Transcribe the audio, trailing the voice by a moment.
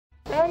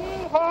中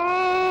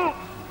华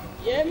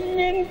人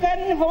民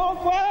共和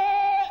国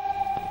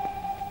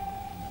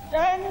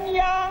中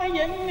央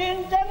人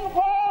民政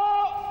府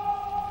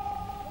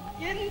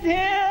今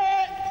天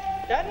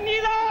胜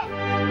利了。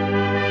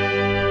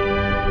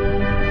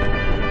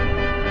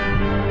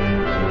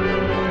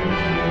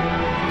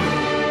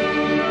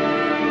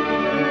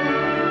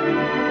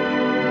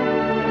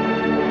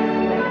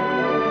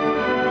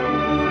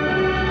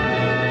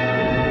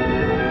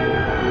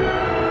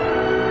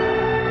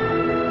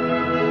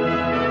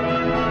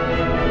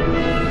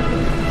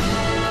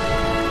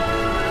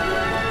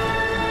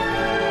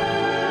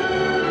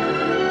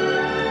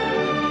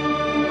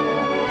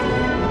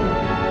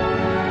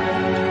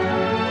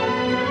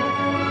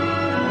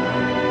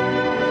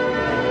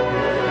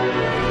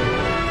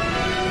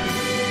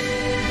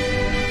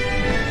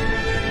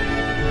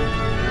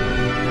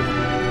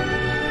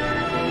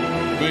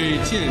为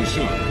建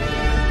设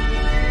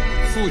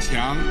富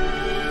强、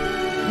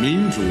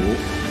民主、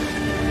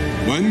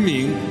文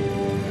明、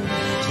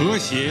和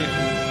谐、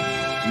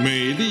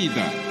美丽的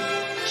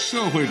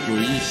社会主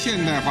义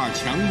现代化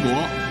强国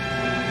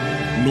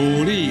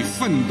努力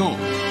奋斗。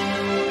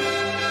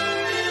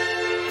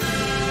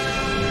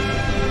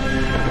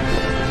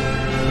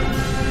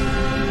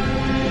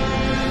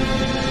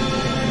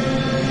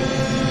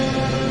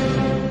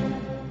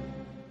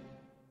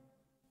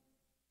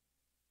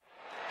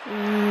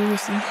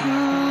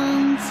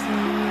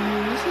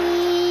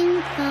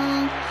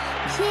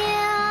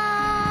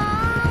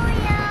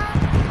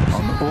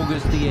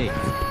August the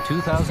 8th,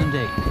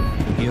 2008,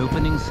 the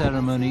opening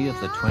ceremony of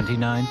the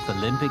 29th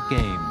Olympic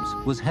Games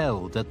was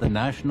held at the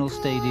National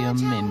Stadium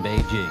in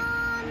Beijing,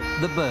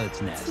 the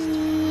Bird's Nest.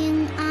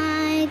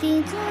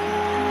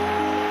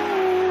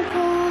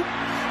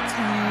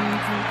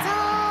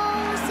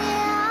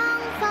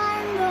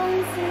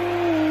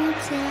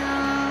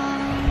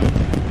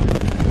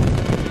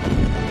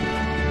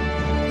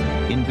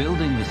 In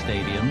building the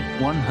stadium,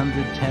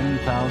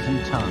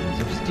 110,000 tons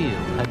of steel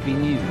had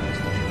been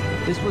used.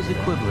 This was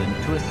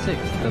equivalent to a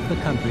sixth of the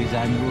country's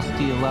annual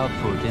steel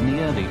output in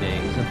the early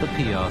days of the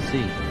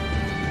PRC.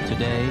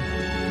 Today,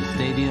 the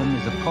stadium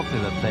is a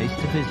popular place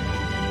to visit.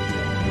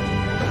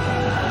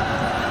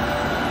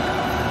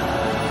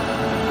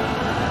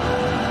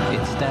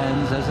 It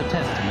stands as a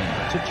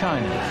testament to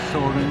China's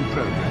soaring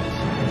progress.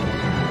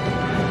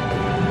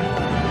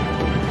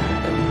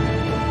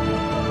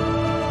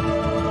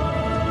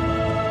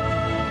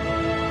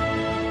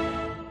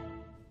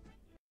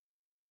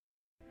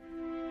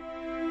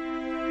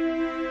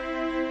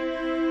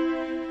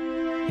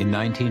 In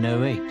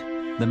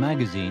 1908, the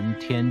magazine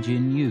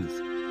Tianjin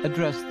Youth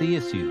addressed the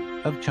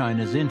issue of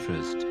China's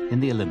interest in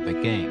the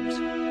Olympic Games.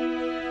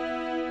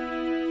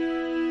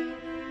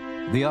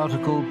 The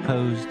article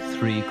posed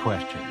three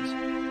questions.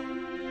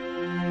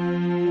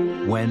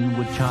 When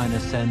would China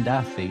send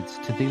athletes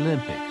to the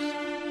Olympics?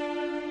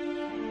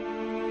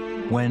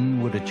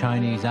 When would a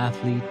Chinese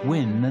athlete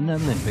win an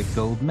Olympic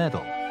gold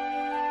medal?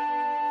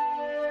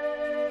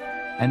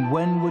 And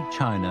when would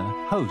China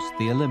host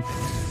the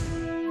Olympics?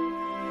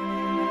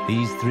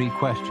 These three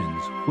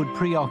questions would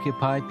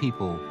preoccupy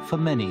people for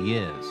many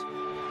years.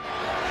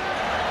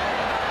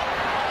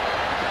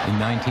 In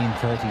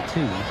 1932,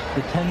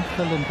 the 10th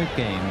Olympic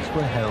Games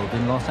were held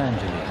in Los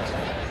Angeles.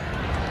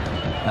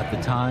 At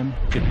the time,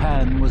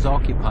 Japan was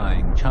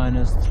occupying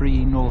China's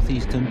three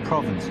northeastern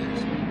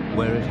provinces,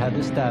 where it had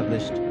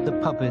established the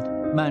puppet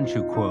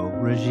Manchukuo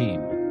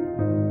regime.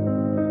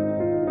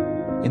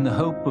 In the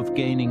hope of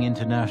gaining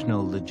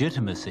international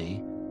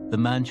legitimacy, the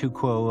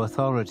Manchukuo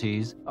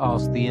authorities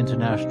asked the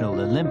International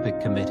Olympic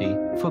Committee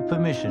for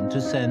permission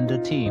to send a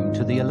team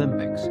to the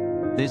Olympics.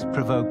 This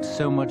provoked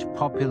so much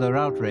popular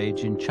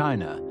outrage in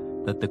China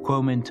that the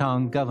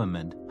Kuomintang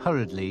government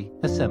hurriedly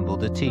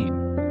assembled a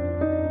team.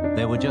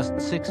 There were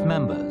just 6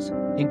 members,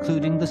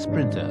 including the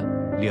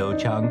sprinter Liu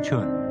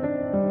Changchun.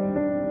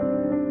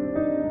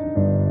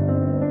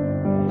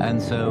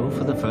 And so,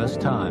 for the first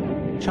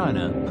time,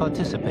 China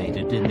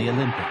participated in the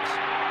Olympics.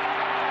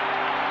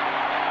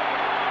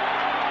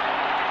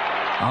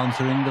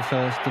 Answering the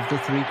first of the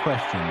three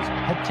questions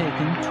had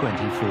taken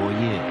 24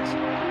 years.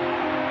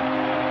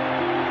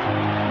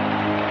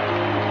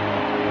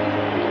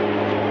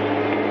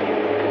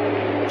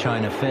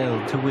 China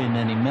failed to win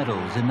any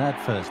medals in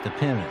that first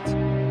appearance,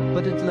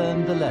 but it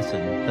learned the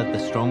lesson that the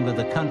stronger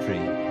the country,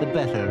 the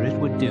better it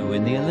would do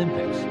in the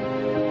Olympics.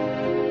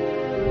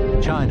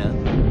 China,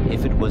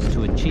 if it was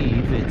to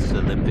achieve its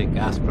Olympic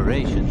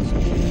aspirations,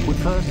 would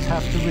first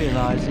have to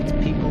realize its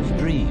people's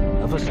dream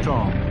of a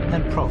strong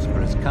and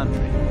prosperous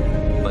country.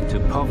 But to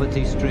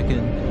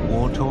poverty-stricken,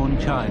 war-torn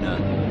China,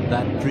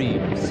 that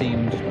dream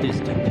seemed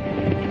distant.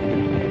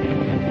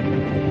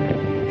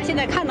 现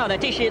在看到的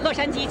这是洛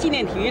杉矶纪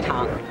念体育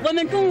场，我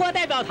们中国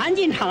代表团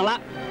进场了。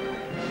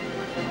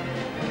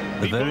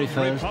 The very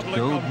first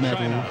gold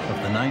medal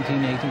of the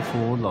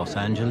 1984 Los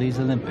Angeles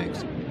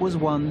Olympics was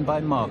won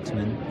by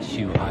marksman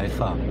Xu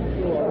Haifeng.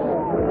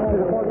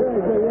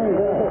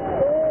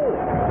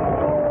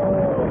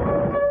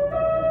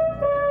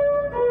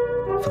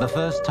 For the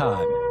first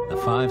time, the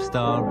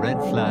 5-star red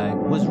flag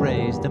was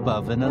raised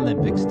above an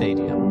Olympic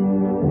stadium.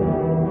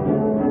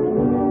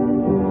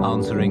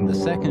 Answering the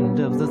second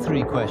of the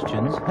 3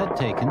 questions had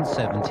taken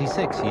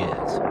 76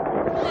 years.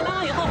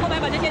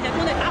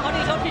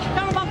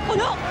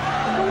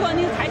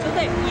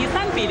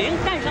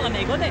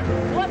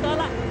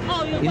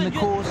 In the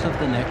course of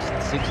the next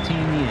 16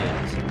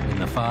 years, in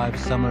the 5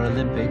 Summer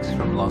Olympics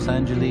from Los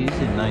Angeles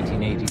in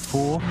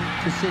 1984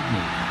 to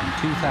Sydney in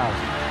 2000,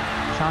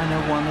 China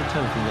won a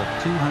total of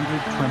 223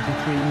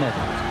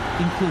 medals,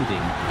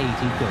 including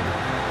 80 gold.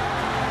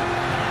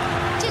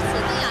 这次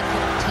东亚桶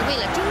成为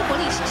了中国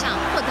历史上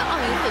获得奥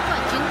运会冠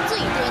军最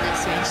多的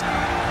选手。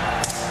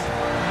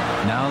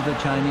 Now the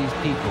Chinese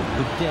people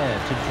could dare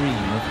to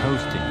dream of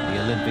hosting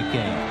the Olympic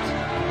Games.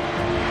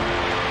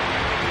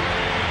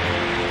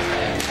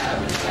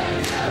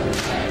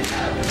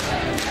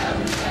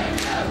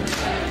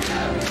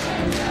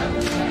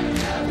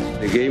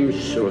 The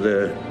Games of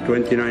the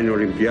 29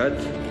 Olympiad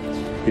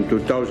in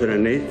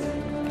 2008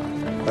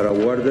 are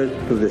awarded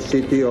to the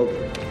city of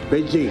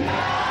Beijing.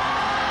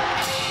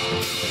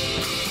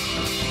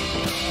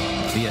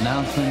 The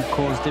announcement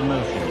caused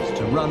emotions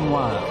to run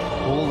wild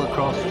all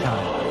across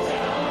China.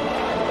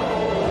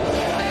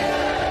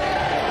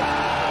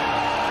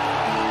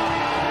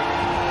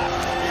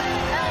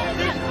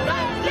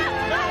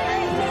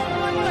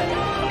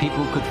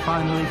 People could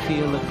finally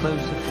feel a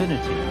close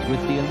affinity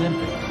with the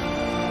Olympics.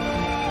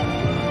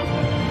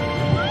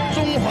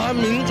 中华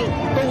民族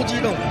都激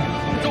动，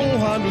中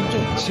华民族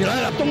起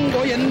来了，中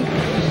国人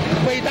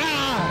伟大！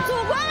祖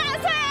国万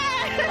岁！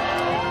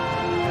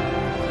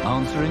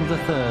 Answering the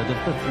third of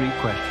the 3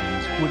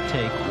 questions would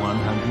take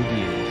 100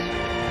 years.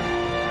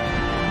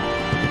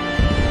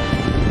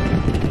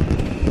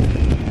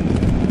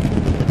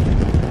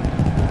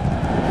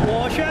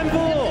 我宣布，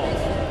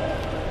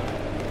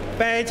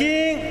北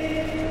京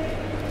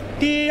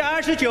第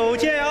29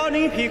届奥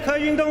林匹克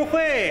运动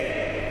会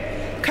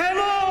开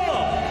幕。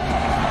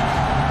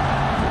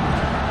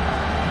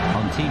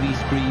 On TV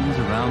screens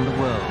around the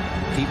world,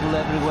 people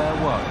everywhere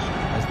watched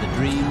as the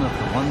dream of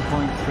the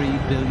 1.3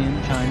 billion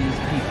Chinese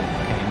people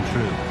came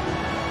true.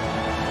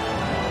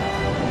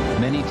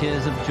 Many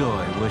tears of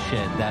joy were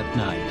shed that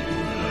night.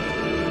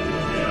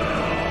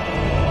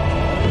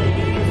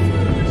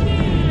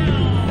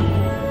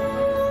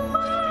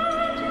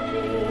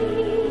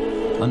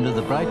 Under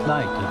the bright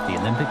light of the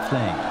Olympic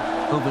flame,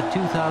 over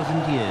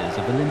 2,000 years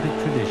of Olympic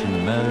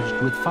tradition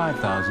merged with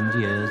 5,000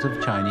 years of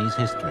Chinese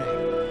history.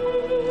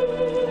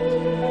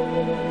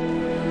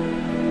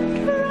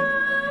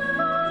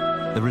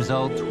 The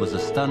result was a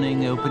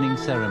stunning opening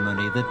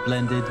ceremony that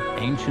blended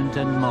ancient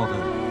and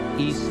modern,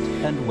 East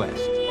and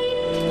West.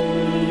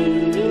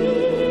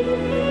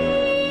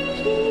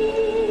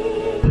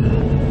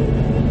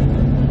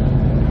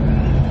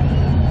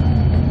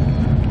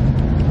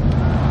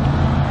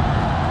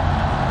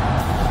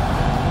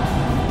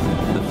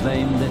 The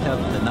flame lit up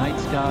the night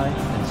sky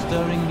and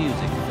stirring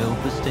music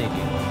filled the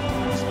stadium.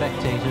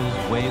 Spectators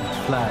waved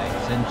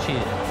flags and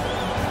cheered.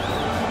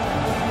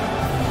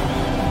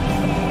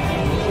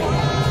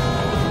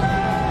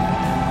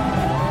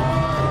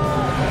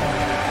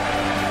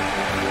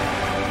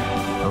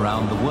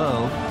 Around the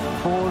world,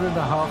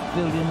 4.5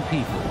 billion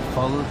people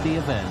followed the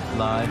event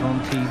live on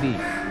TV.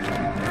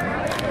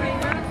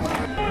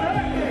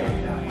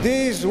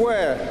 These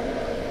were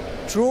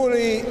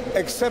truly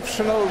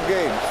exceptional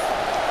games.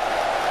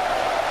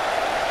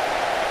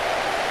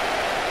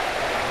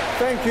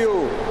 Thank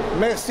you.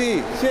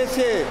 Merci. 谢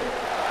谢.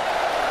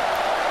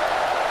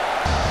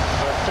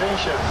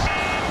 Attention.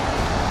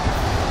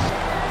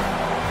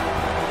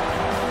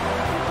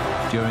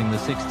 During the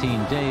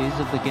 16 days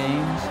of the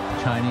Games,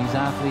 Chinese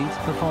athletes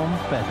performed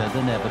better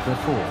than ever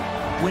before,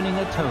 winning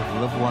a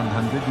total of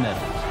 100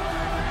 medals.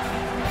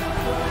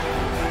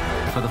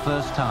 For the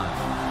first time,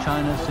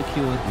 China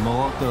secured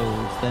more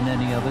golds than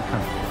any other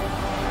country.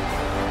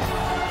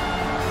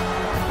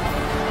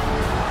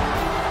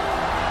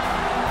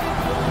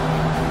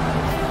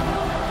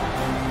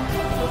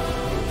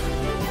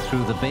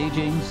 Through the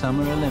Beijing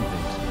Summer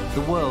Olympics,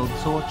 the world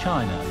saw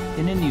China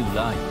in a new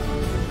light.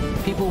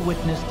 People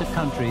witnessed a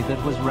country that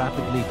was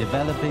rapidly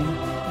developing,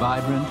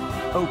 vibrant,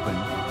 open,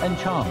 and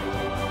charming.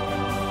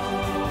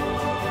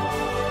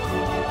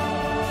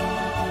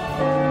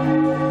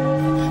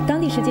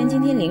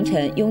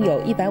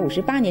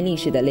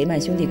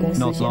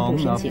 Not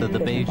long after the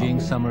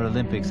Beijing Summer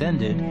Olympics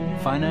ended,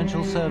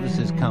 financial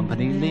services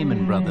company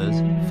Lehman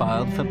Brothers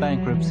filed for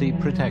bankruptcy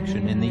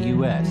protection in the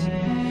U.S.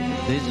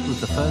 This was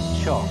the first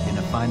shock in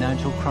a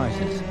financial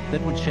crisis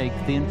that would shake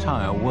the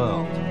entire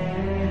world.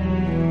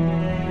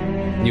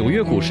 纽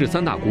约股市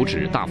3大股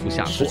指大幅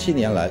下挫。17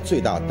年来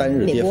最大单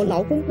日跌幅。美国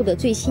劳工部的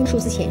最新数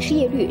字显失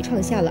业率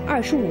创下了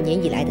25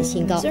年以来的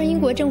新高。虽然英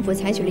国政府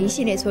采取了一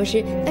系列措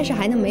施，但是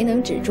还没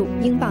能止住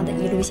英镑的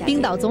一路下跌。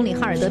冰岛总理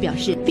哈尔德表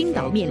示，冰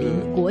岛面临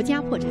国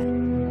家破产。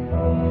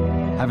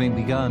Having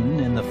begun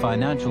in the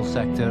financial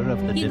sector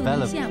of the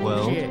developed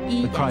world,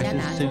 the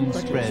crisis soon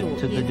spread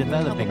to the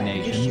developing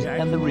nations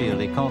and the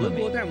real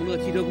economy.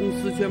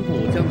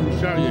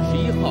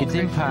 Its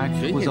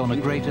impact was on a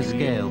greater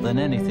scale than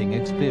anything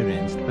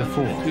experienced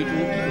before.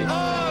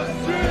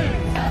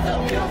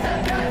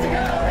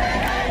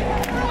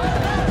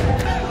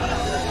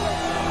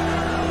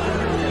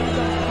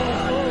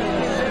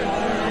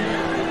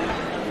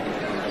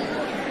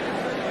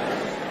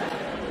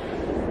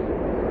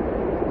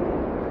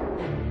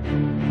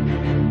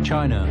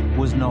 China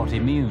was not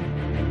immune.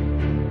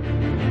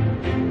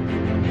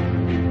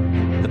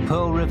 The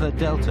Pearl River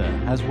Delta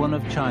has one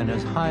of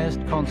China's highest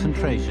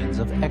concentrations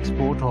of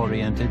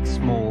export-oriented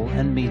small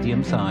and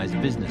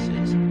medium-sized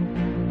businesses.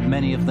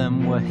 Many of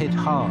them were hit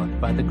hard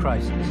by the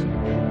crisis.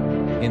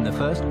 In the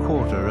first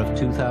quarter of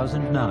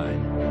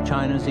 2009,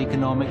 China's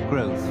economic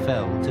growth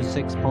fell to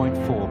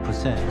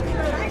 6.4%.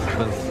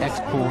 Both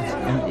exports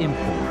and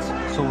imports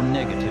saw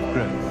negative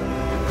growth.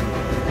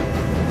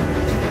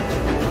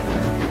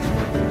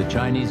 The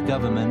Chinese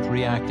government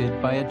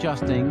reacted by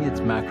adjusting its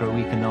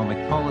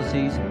macroeconomic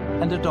policies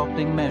and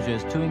adopting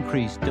measures to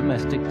increase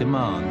domestic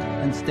demand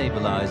and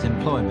stabilize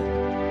employment.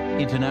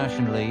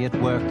 Internationally, it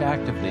worked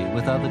actively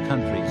with other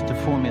countries to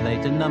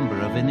formulate a number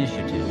of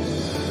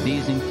initiatives.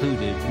 These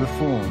included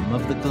reform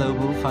of the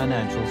global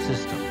financial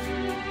system.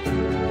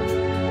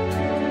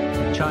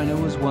 China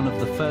was one of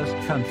the first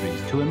countries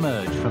to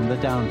emerge from the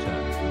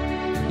downturn.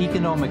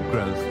 Economic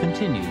growth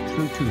continued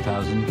through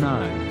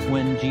 2009,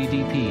 when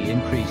GDP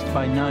increased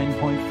by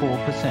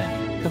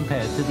 9.4%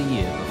 compared to the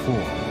year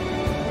before.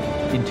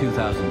 In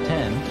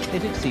 2010,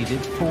 it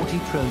exceeded 40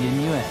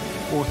 trillion yuan,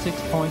 or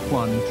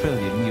 $6.1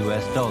 trillion.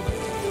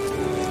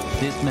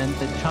 This meant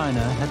that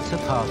China had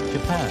surpassed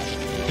Japan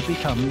to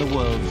become the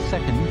world's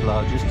second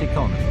largest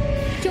economy.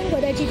 中国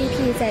的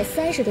GDP 在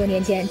30多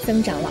年间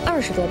增长了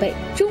20多倍，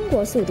中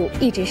国速度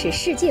一直是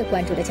世界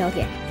关注的焦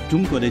点。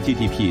中国的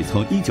GDP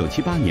从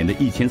1978年的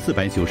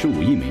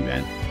1495亿美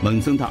元猛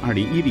增到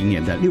2010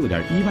年的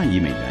6.1万亿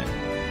美元，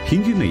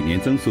平均每年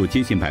增速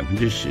接近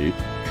10%，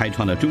开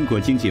创了中国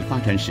经济发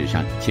展史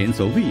上前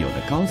所未有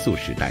的高速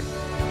时代。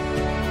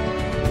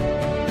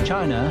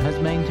China has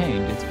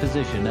maintained its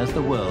position as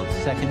the world's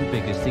second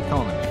biggest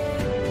economy.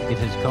 It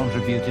has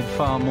contributed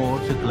far more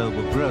to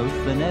global growth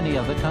than any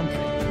other country.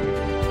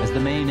 As the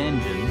main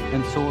engine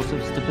and source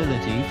of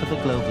stability for the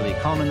global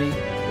economy,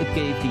 it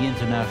gave the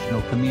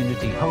international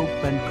community hope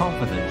and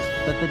confidence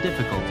that the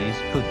difficulties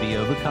could be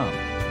overcome.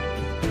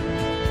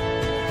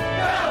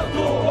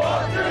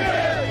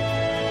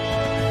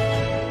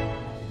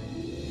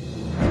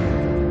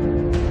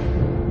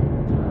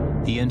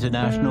 The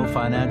international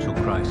financial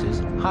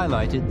crisis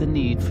highlighted the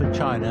need for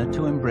China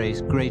to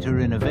embrace greater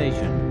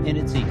innovation in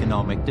its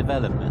economic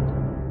development.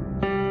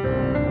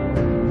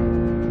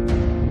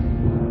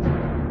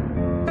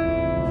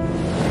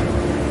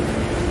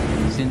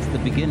 Since the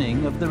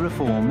beginning of the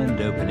reform and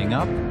opening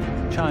up,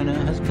 China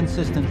has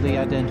consistently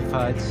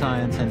identified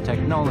science and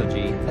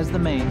technology as the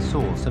main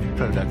source of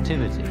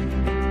productivity.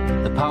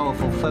 The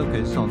powerful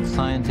focus on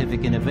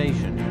scientific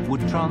innovation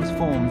would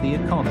transform the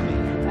economy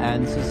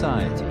and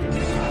society.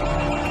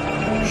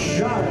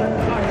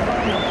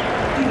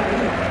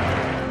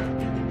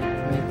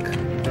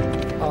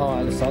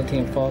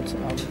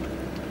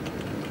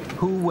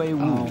 Hu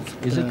Weiwu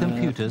is a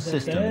computer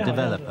system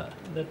developer.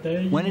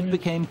 When it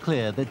became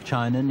clear that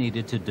China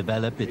needed to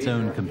develop its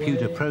own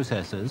computer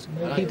processors,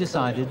 he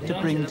decided to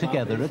bring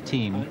together a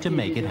team to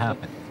make it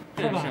happen.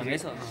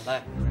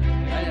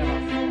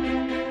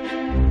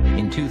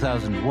 In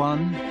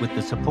 2001, with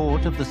the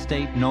support of the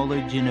State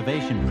Knowledge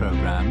Innovation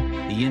Program,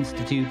 the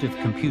Institute of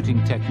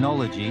Computing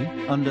Technology,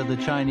 under the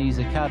Chinese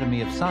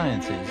Academy of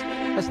Sciences,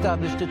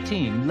 established a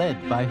team led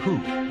by Hu,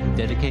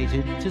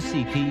 dedicated to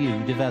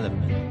CPU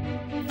development.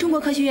 中国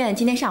科学院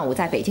今天上午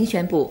在北京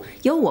宣布，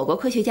由我国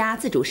科学家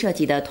自主设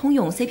计的通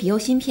用 CPU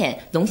芯片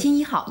龙芯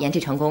1号研制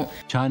成功。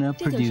China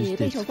produced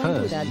its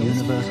first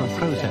universal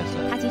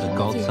processor, the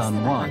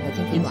Godson 1,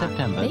 in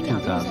September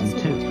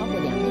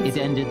 2002. It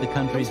ended the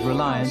country's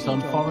reliance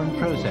on foreign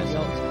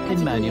processors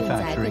in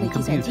manufacturing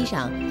computers.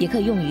 也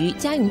可以用于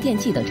家用电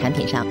器等产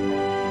品上。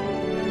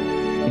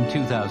In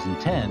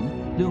 2010,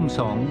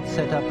 Loomsong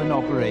set up an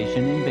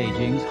operation in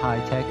Beijing's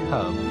high-tech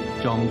hub,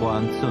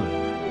 Zhongguancun.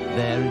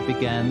 There it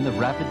began the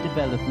rapid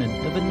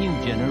development of a new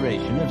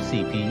generation of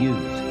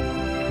CPUs.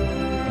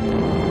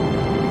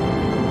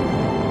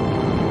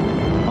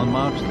 On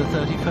March the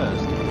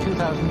 31st,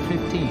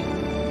 2015,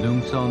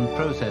 Loomsong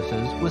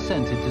processors were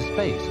sent into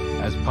space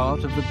as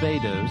part of the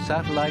Beidou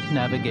satellite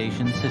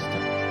navigation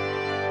system.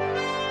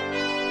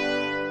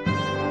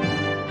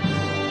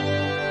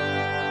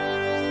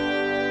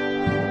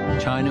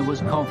 China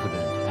was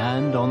confident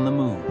and on the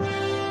move.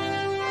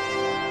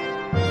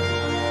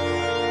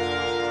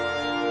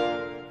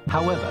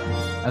 However,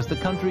 as the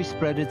country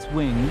spread its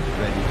wings,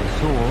 ready to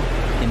soar,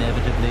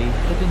 inevitably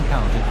it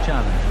encountered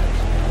challenges.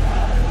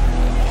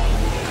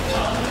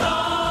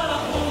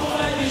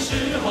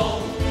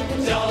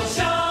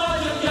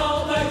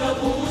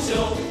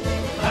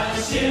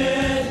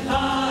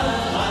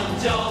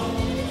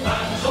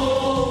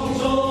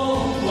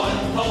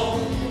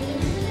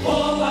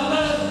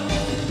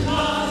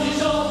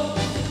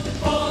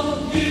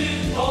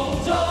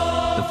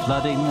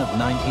 flooding of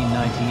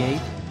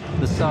 1998,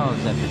 the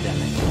SARS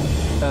epidemic,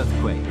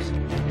 earthquakes.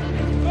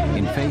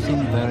 In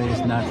facing various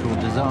natural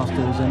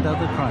disasters and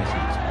other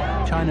crises,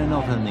 China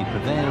not only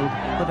prevailed,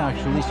 but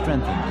actually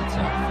strengthened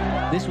itself.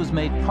 This was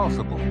made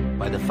possible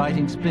by the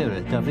fighting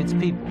spirit of its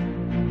people.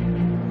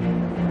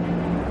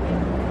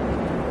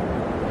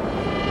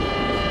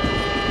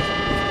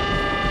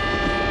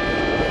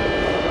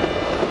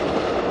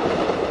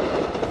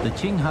 The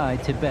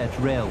Qinghai-Tibet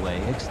Railway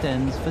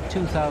extends for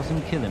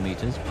 2,000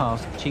 kilometers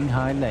past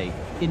Qinghai Lake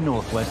in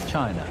northwest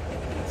China,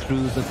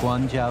 through the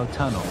Guanjiao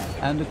Tunnel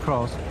and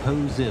across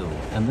Hozil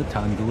and the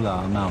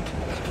Tangula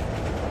Mountains.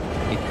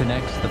 It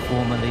connects the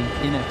formerly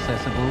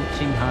inaccessible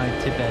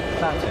Qinghai-Tibet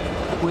Plateau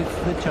with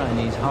the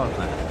Chinese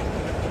heartland.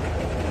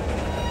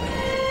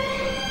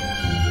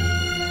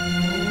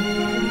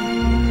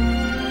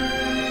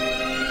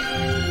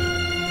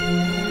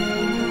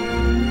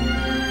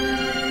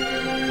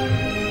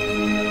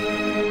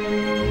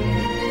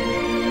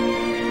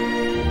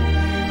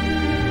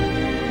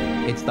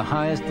 It's the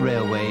highest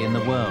railway in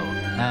the world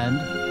and,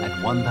 at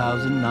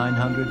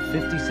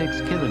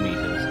 1,956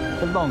 kilometers,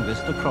 the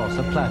longest across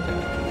a plateau.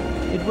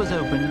 It was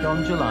opened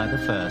on July the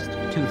 1st,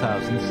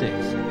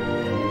 2006.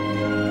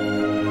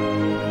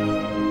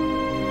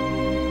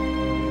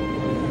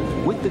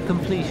 With the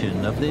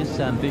completion of this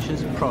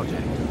ambitious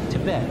project,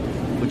 Tibet,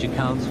 which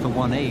accounts for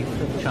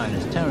 1/8 of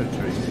China's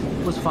territory,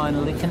 was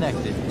finally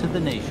connected to the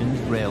nation's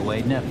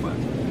railway network.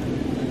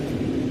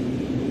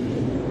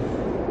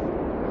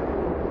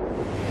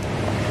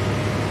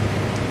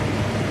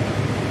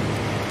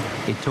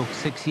 It took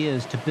 6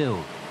 years to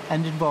build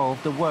and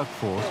involved a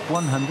workforce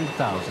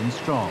 100,000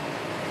 strong.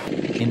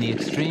 In the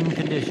extreme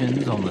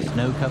conditions on the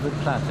snow-covered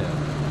plateau,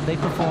 they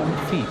performed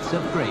feats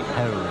of great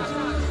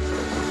heroism.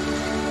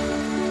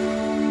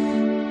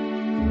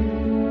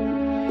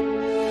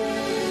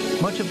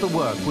 Much of the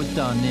work was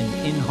done in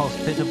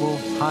inhospitable,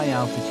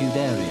 high-altitude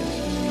areas,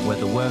 where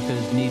the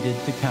workers needed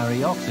to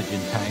carry oxygen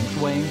tanks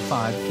weighing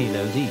 5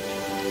 kilos each.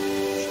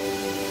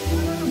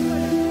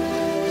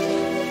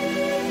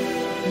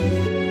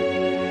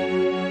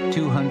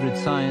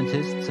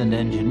 Scientists and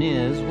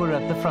engineers were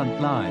at the front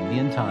line the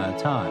entire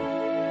time,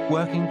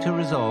 working to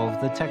resolve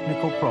the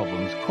technical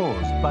problems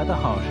caused by the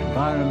harsh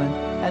environment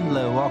and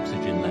low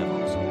oxygen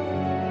levels.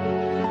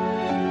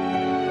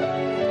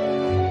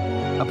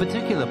 A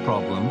particular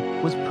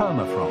problem was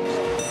permafrost.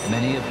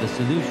 Many of the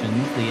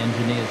solutions the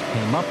engineers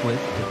came up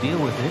with to deal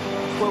with it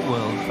were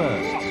world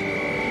firsts.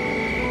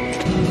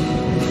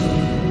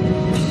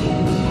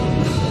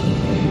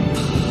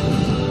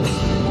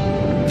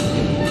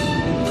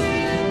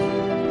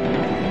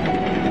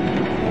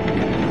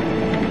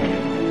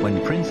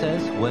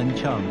 Princess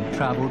Wencheng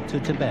traveled to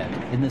Tibet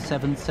in the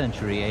 7th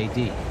century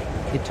AD.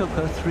 It took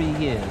her 3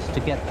 years to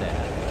get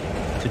there.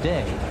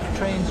 Today,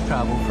 trains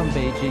travel from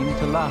Beijing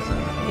to Lhasa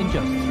in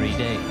just 3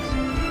 days.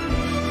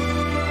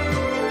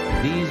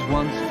 These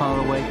once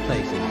faraway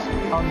places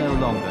are no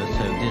longer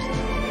so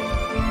distant.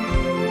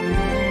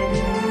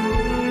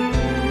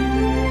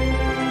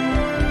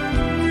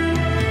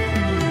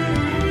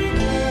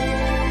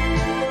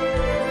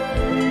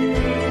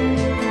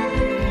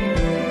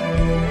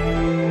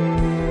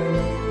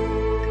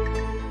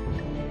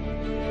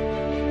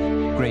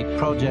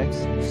 Projects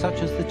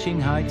such as the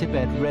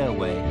Qinghai-Tibet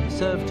Railway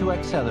serve to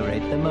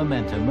accelerate the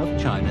momentum of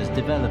China's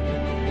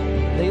development.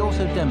 They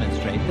also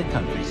demonstrate the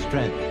country's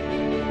strength.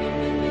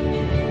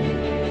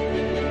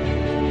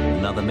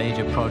 Another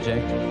major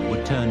project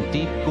would turn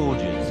deep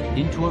gorges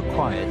into a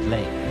quiet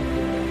lake.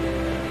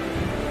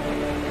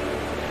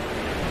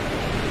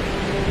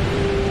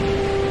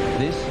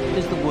 This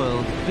is the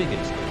world's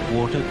biggest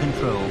water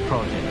control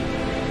project.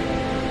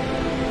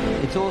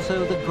 It's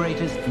also the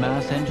greatest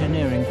mass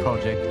engineering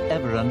project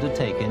ever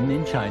undertaken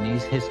in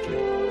Chinese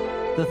history,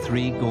 the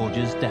Three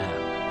Gorges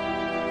Dam.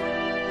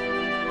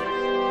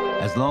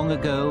 As long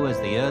ago as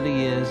the early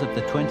years of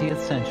the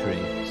 20th century,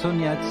 Sun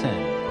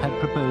Yat-sen had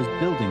proposed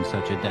building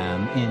such a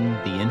dam in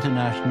the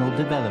international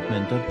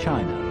development of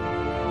China.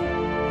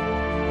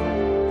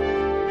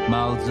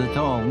 Mao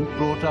Zedong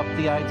brought up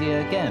the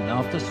idea again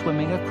after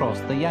swimming across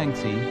the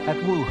Yangtze at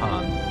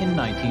Wuhan in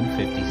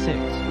 1956.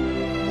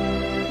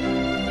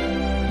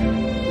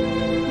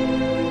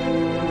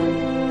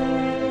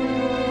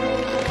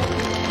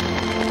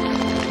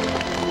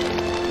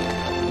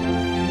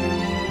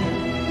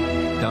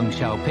 Deng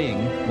Xiaoping,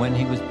 when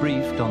he was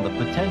briefed on the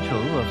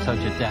potential of such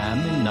a dam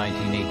in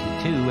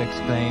 1982,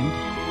 exclaimed,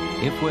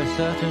 "If we're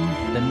certain,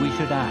 then we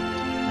should act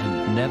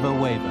and never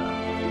waver."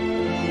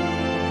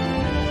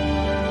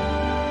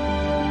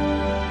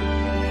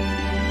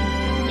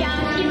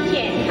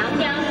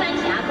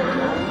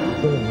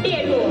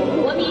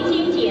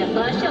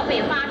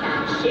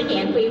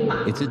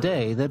 It's a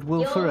day that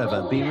will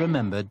forever be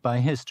remembered by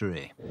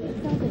history.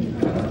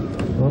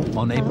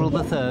 On April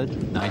the 3rd,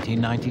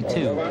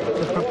 1992,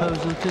 the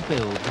proposal to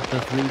build the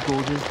Three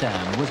Gorges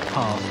Dam was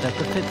passed at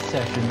the 5th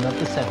session of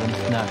the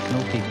 7th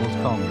National People's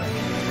Congress.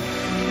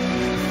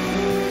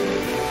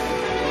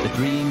 The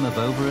dream of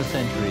over a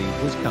century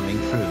was coming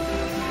true.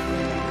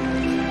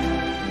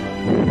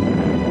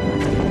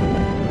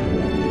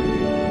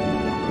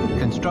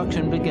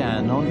 Construction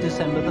began on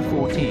December the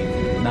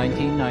 14th,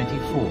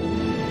 1994.19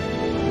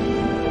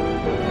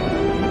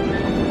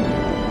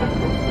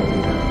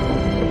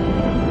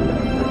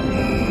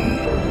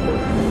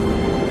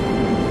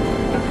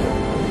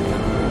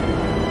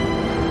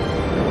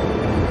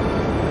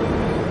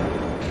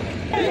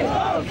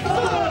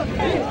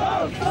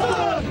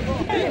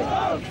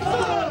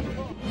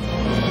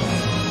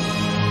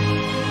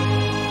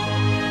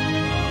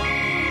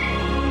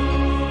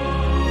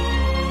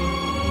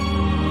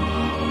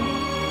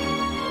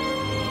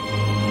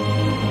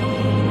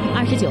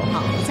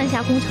号，三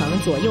峡工程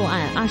左右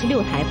岸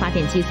26台发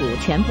电机组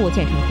全部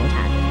建成投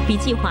产，比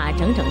计划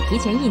整整提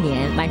前1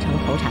年完成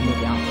投产目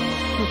标。目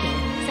前，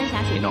三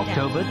峡水 In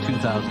October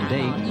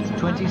 2008,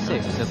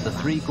 26 of the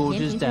Three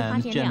Gorges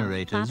Dam's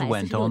generators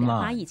went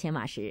online. 8亿千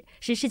瓦时，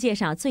是世界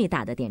上最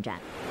大的电站。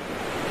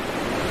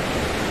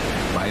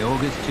By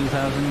August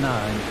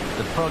 2009,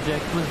 the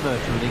project was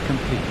virtually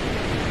complete.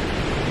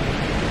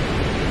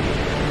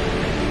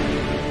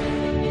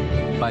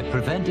 By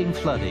preventing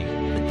flooding,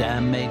 the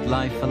dam made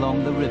life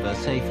along the river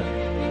safer.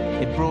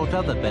 It brought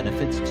other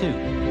benefits too,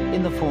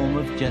 in the form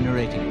of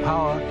generating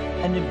power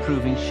and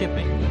improving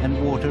shipping and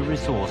water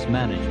resource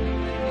management.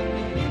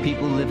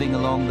 People living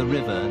along the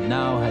river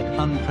now had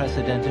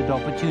unprecedented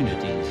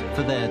opportunities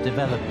for their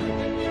development.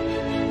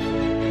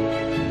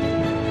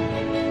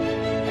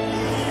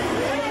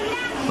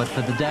 But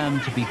for the dam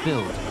to be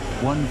built,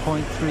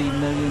 1.3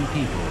 million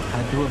people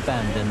had to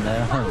abandon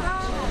their homes.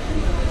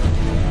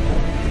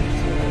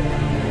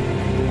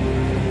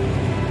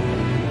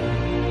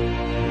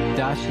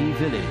 Dashi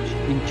village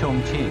in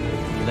Chongqing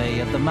lay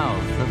at the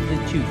mouth of the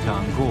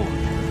Chutang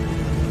Gorge.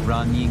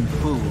 Ran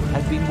Yingfu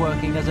had been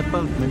working as a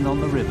boatman on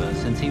the river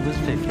since he was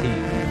 15.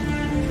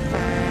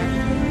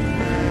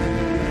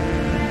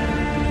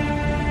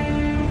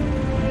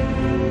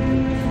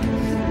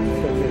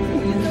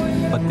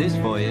 But this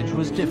voyage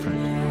was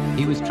different.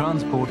 He was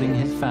transporting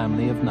his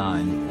family of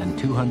 9 and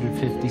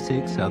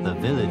 256 other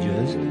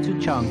villagers to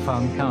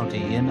Changfang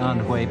County in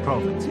Anhui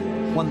Province,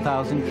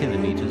 1,000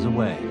 kilometers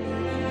away.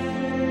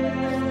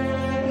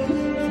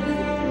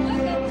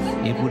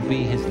 It would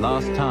be his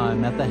last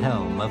time at the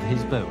helm of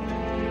his boat.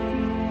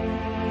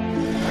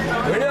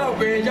 为了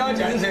国家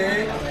建设，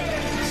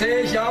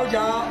舍小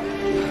家，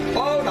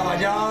保大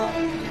家。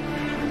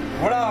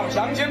父老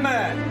乡亲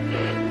们，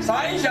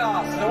三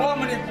峡是我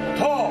们的故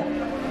土，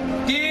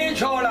的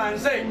确难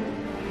舍。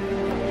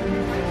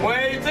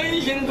为振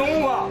兴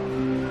中华，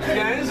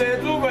建设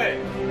祖国，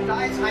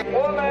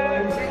我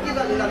们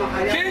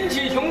挺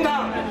起胸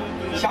膛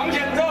向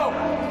前走。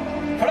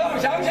父老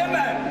乡亲们，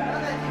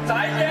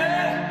再见。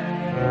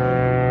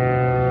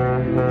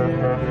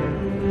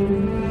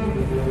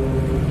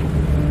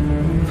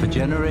 For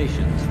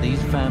generations,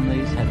 these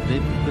families had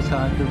lived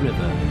beside the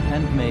river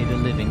and made a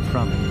living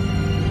from it.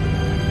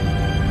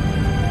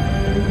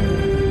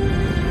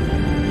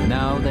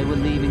 Now they were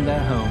leaving their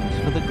homes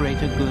for the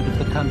greater good of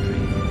the country.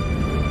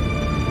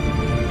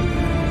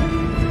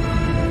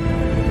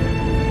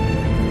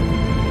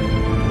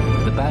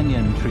 The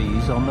banyan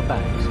trees on the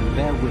banks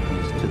bear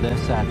witness to their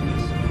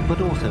sadness,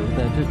 but also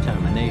their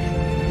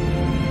determination.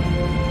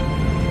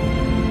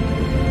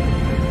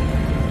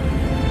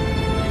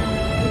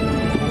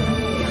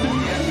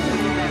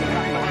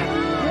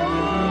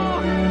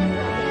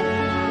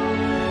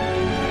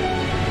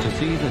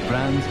 See the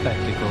grand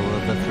spectacle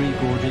of the Three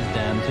Gorges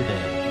Dam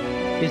today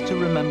is to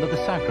remember the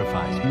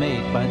sacrifice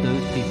made by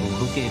those people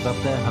who gave up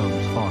their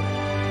homes for it.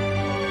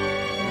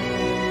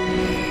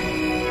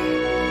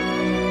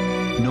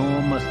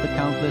 Nor must the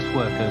countless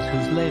workers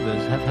whose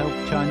labors have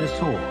helped China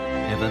soar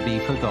ever be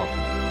forgotten.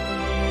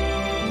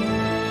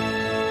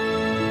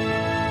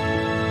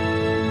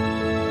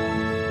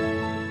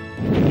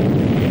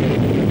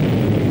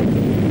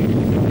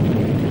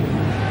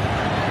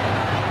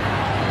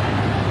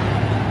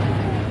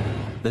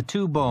 The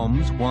two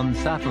bombs, one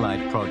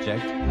satellite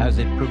project, as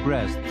it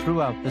progressed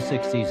throughout the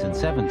 60s and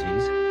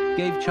 70s,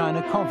 gave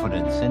China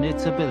confidence in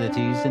its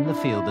abilities in the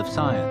field of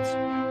science.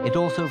 It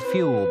also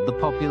fueled the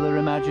popular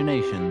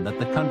imagination that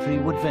the country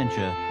would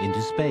venture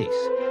into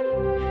space.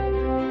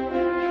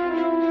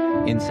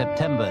 In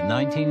September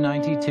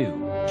 1992,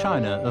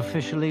 China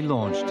officially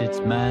launched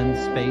its manned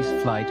space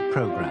flight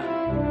program.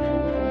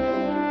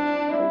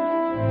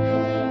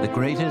 The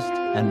greatest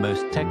and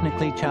most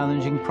technically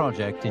challenging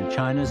project in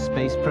China's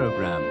space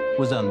program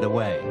was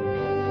underway.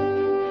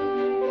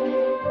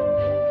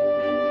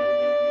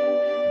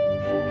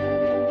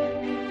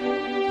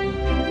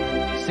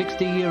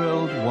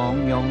 "60-year-old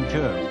Wang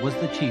Yongzhe was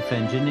the chief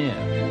engineer.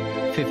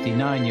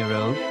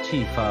 59-year-old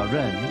Qi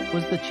Fa-ren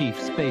was the chief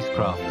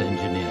spacecraft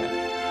engineer.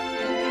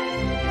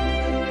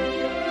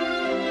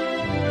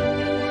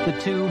 The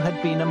two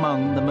had been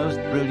among the most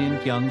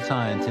brilliant young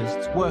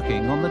scientists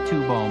working on the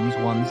two bombs,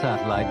 one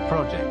satellite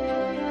project.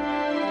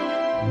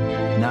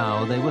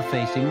 Now they were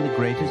facing the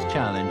greatest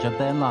challenge of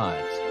their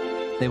lives.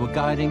 They were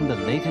guiding the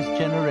latest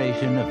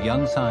generation of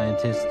young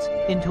scientists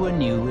into a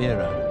new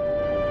era.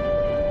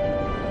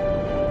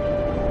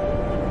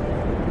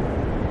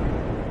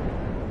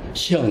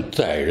 像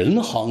载人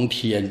航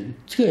天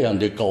这样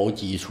的高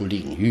技术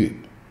领域，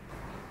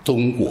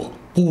中国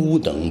不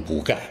能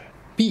不干，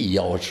必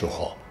要时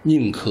候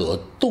宁可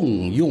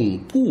动用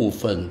部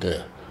分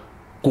的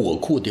国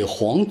库的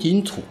黄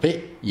金储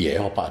备，也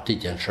要把这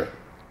件事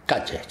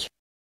干下去。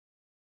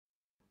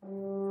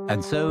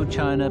 And so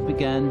China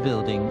began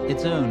building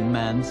its own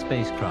manned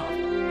spacecraft,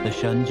 the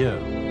Shenzhou.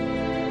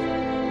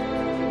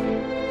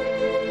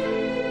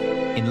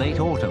 In late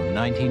autumn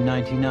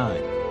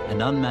 1999,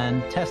 an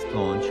unmanned test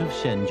launch of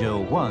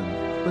Shenzhou-1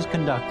 was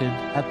conducted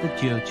at the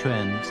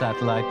Jiuquan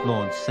Satellite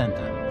Launch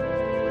Center.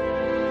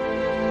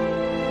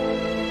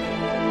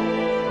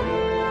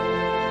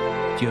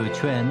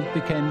 Jiuquan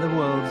became the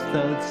world's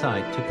third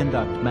site to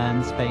conduct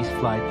manned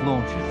spaceflight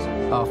launches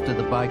after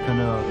the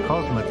Baikonur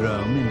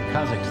Cosmodrome in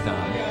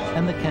Kazakhstan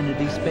and the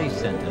Kennedy Space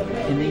Center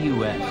in the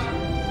US.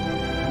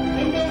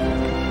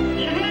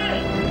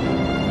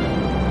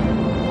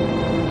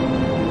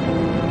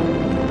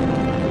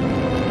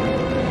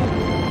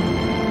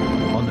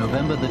 On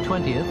November the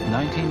 20th,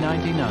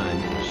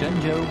 1999,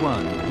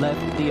 Shenzhou-1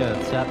 left the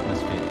Earth's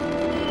atmosphere.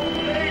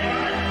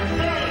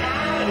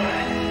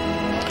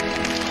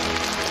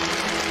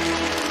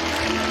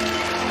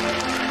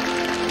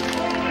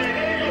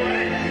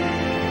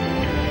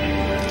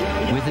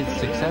 With its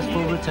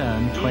successful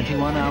return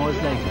 21 hours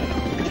later,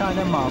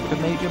 China marked a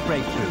major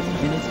breakthrough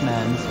in its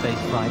manned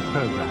spaceflight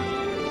program.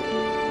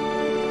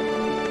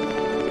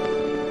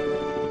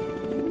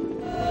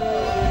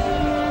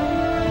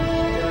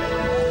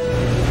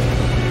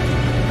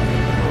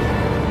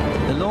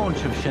 The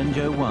launch of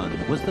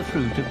Shenzhou-1 was the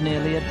fruit of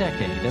nearly a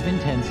decade of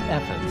intense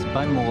efforts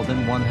by more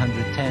than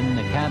 110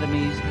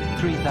 academies,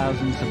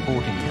 3,000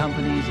 supporting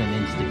companies and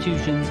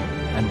institutions,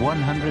 and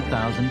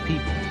 100,000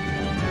 people.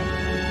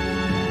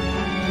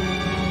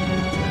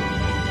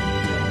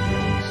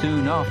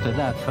 Soon after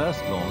that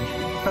first launch,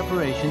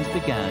 preparations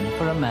began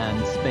for a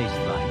manned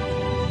spaceflight.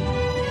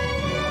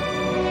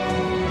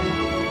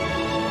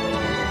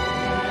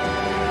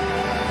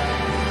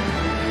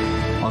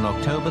 On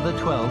October the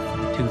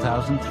 12th,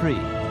 2003,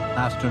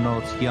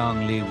 astronauts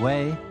Yang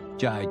Liwei,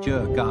 Zhai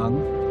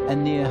Zhegang,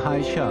 and Nie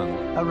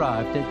Haisheng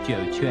arrived at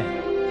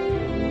Jiuquan.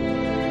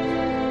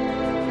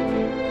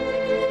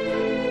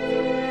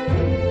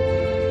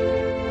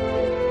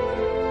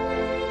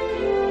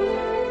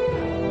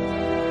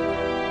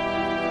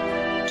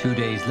 Two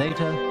days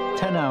later,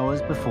 10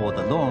 hours before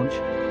the launch,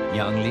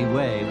 Yang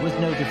Liwei was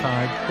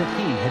notified that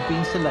he had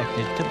been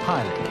selected to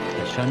pilot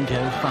the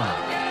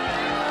Shenzhou-5.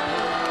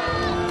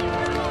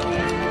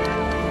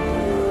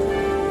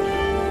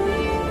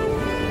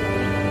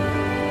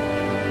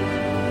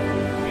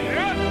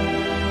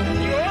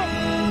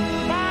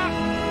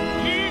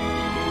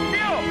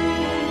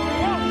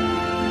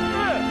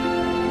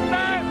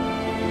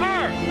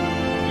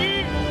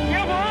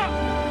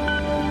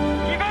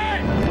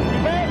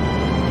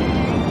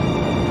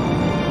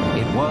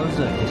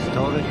 A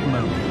historic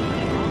moment.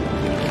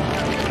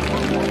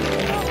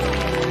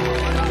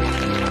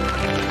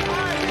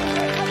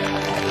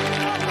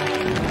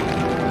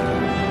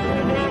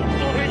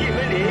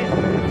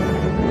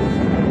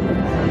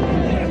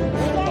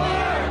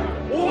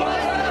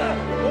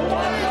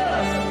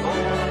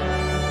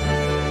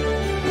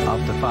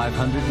 After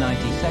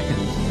 590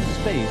 seconds,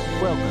 space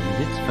welcomed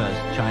its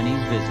first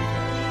Chinese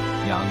visitor,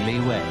 Yang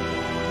Liwei.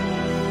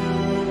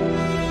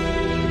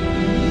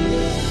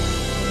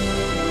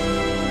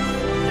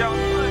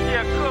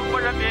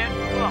 人民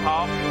自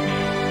豪。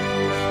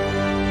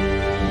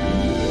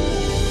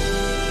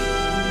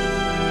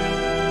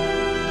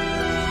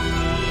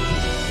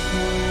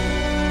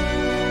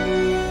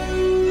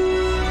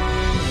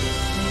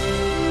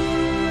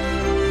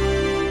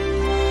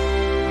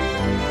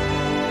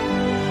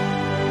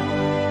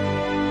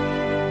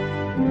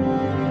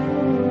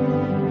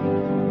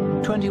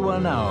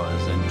21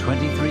 hours and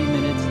 23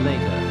 minutes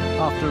later,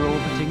 after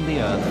orbiting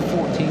the Earth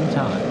 14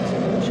 times,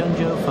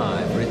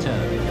 Shenzhou-5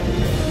 returned.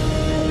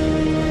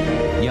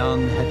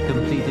 Yang had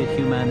completed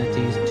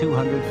humanity's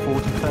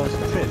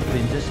 241st trip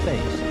into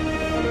space.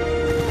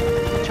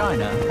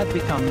 China had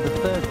become the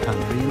third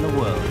country in the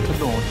world to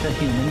launch a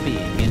human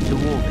being into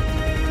orbit.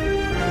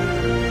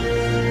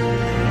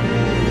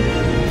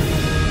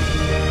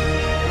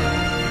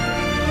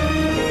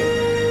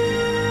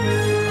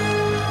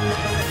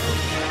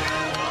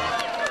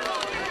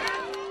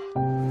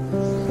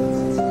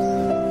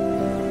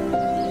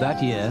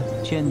 That year,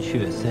 Chen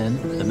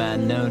Xuesen, the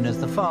man known as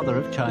the father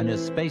of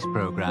China's space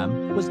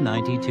program, was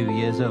 92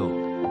 years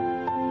old.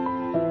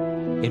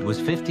 It was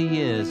 50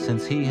 years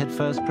since he had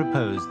first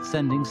proposed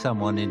sending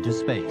someone into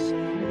space.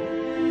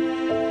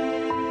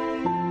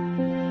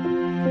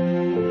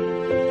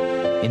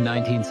 In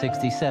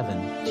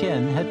 1967,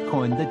 Chen had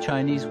coined the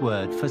Chinese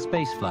word for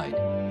spaceflight,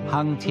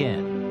 Hang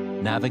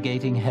Tian,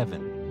 navigating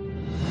heaven.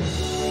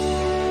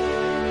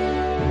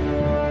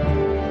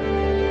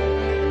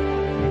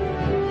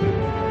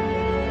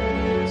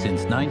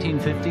 Since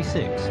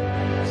 1956,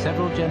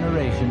 several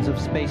generations of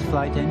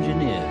spaceflight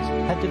engineers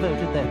had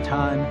devoted their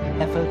time,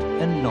 effort,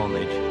 and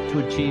knowledge to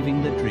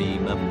achieving the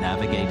dream of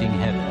navigating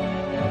heaven.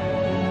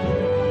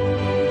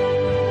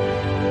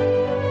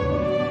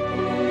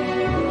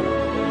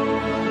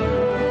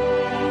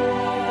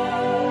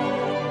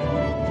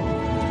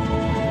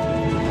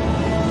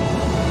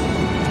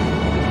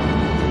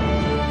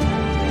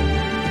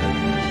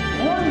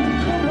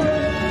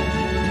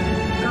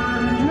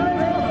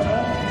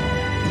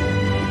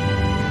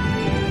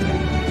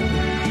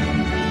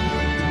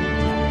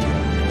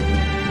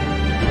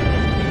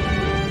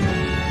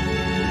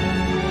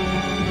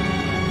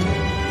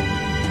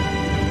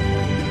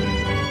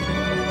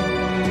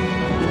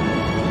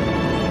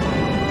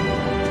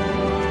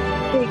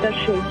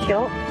 水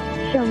球，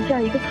像这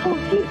样一个透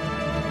镜，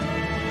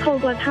透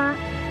过它，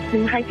你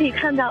们还可以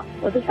看到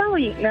我的倒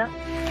影呢。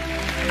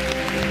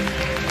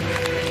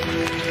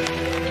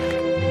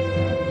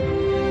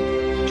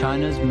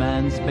China's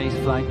manned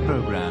spaceflight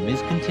program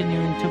is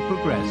continuing to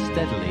progress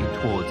steadily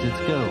towards its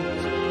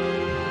goals.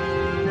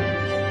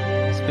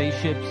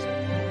 Spaceships,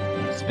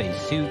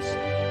 spacesuits,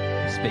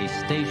 space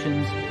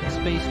stations,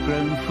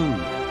 space-grown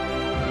food.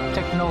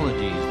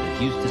 Technologies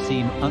that used to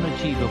seem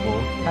unachievable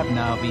have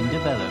now been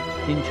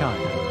developed in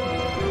China.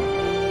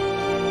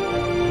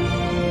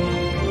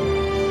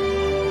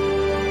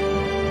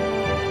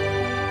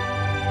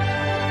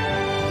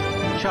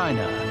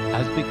 China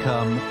has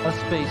become a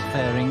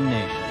spacefaring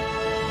nation.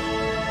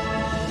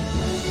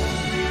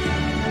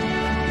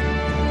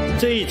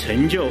 这一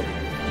成就，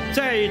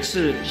再一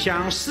次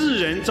向世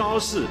人昭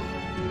示，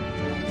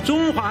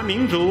中华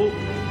民族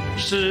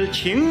是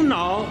勤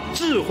劳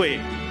智慧、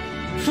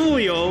富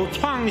有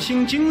创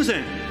新精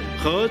神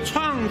和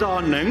创造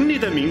能力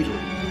的民族，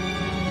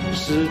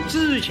是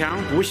自强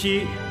不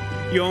息、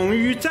勇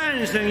于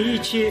战胜一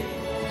切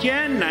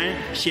艰难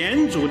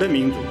险阻的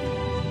民族，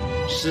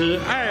是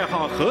爱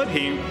好和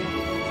平、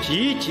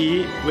积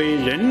极为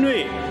人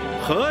类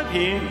和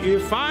平与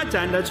发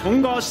展的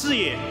崇高事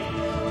业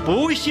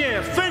不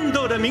懈奋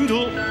斗的民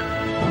族。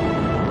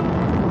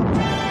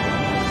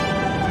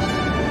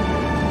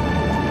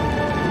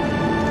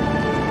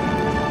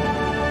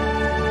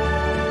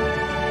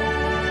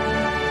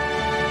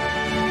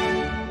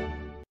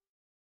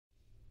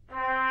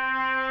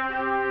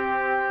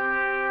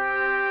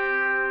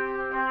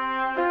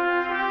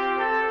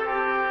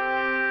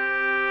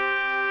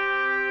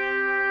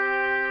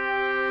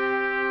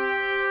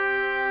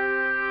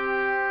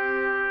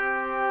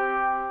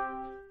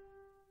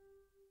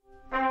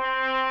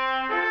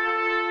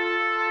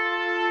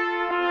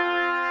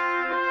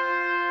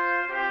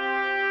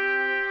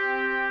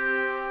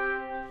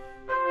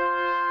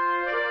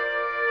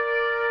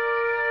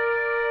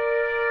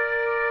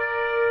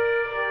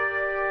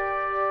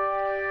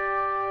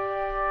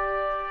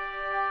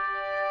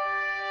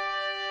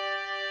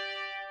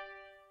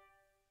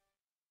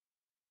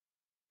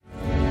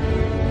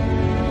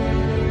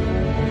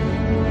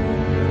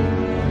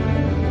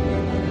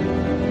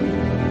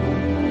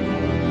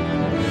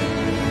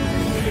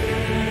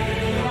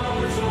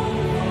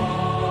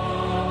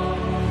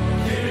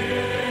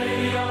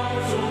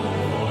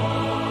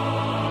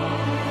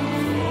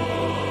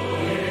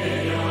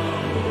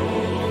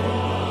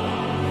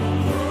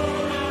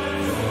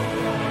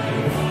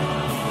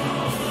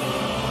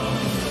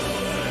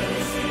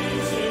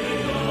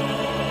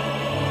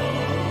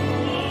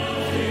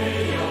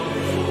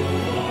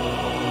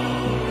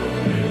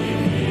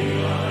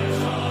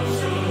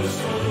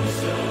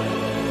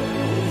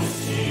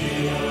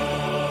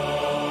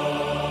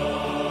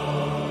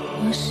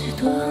我是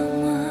多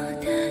么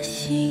的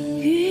幸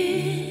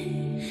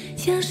运，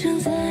降生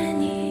在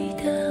你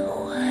的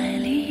怀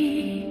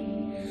里，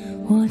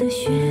我的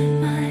血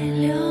脉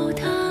流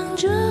淌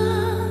着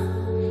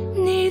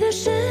你的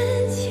神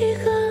奇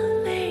和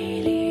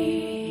美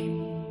丽，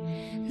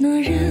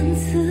那仁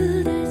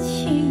慈的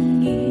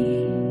情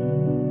谊，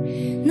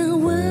那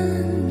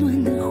温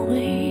暖的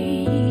回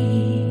忆，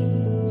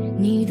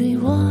你对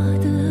我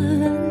的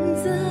恩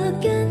泽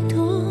感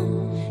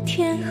动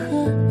天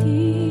和地。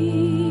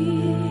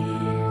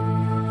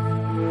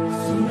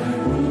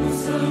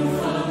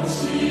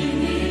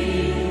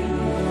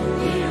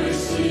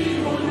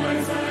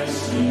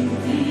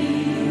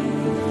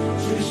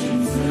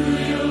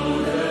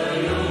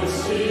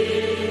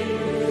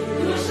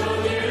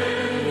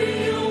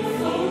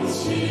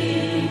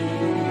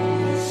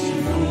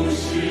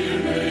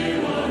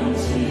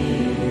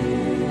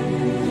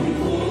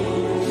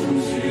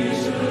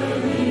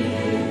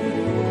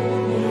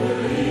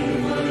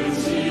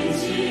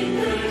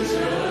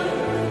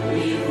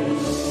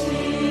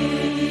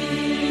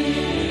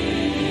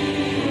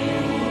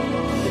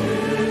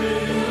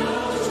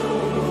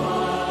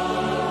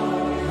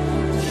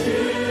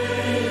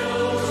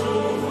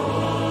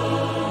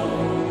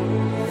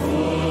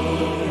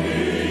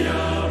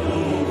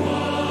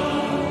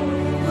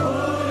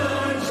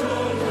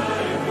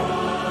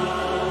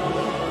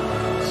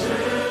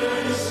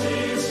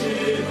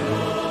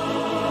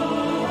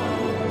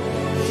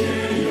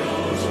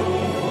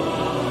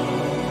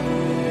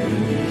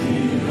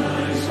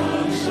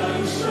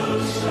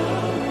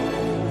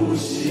不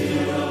息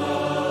啊。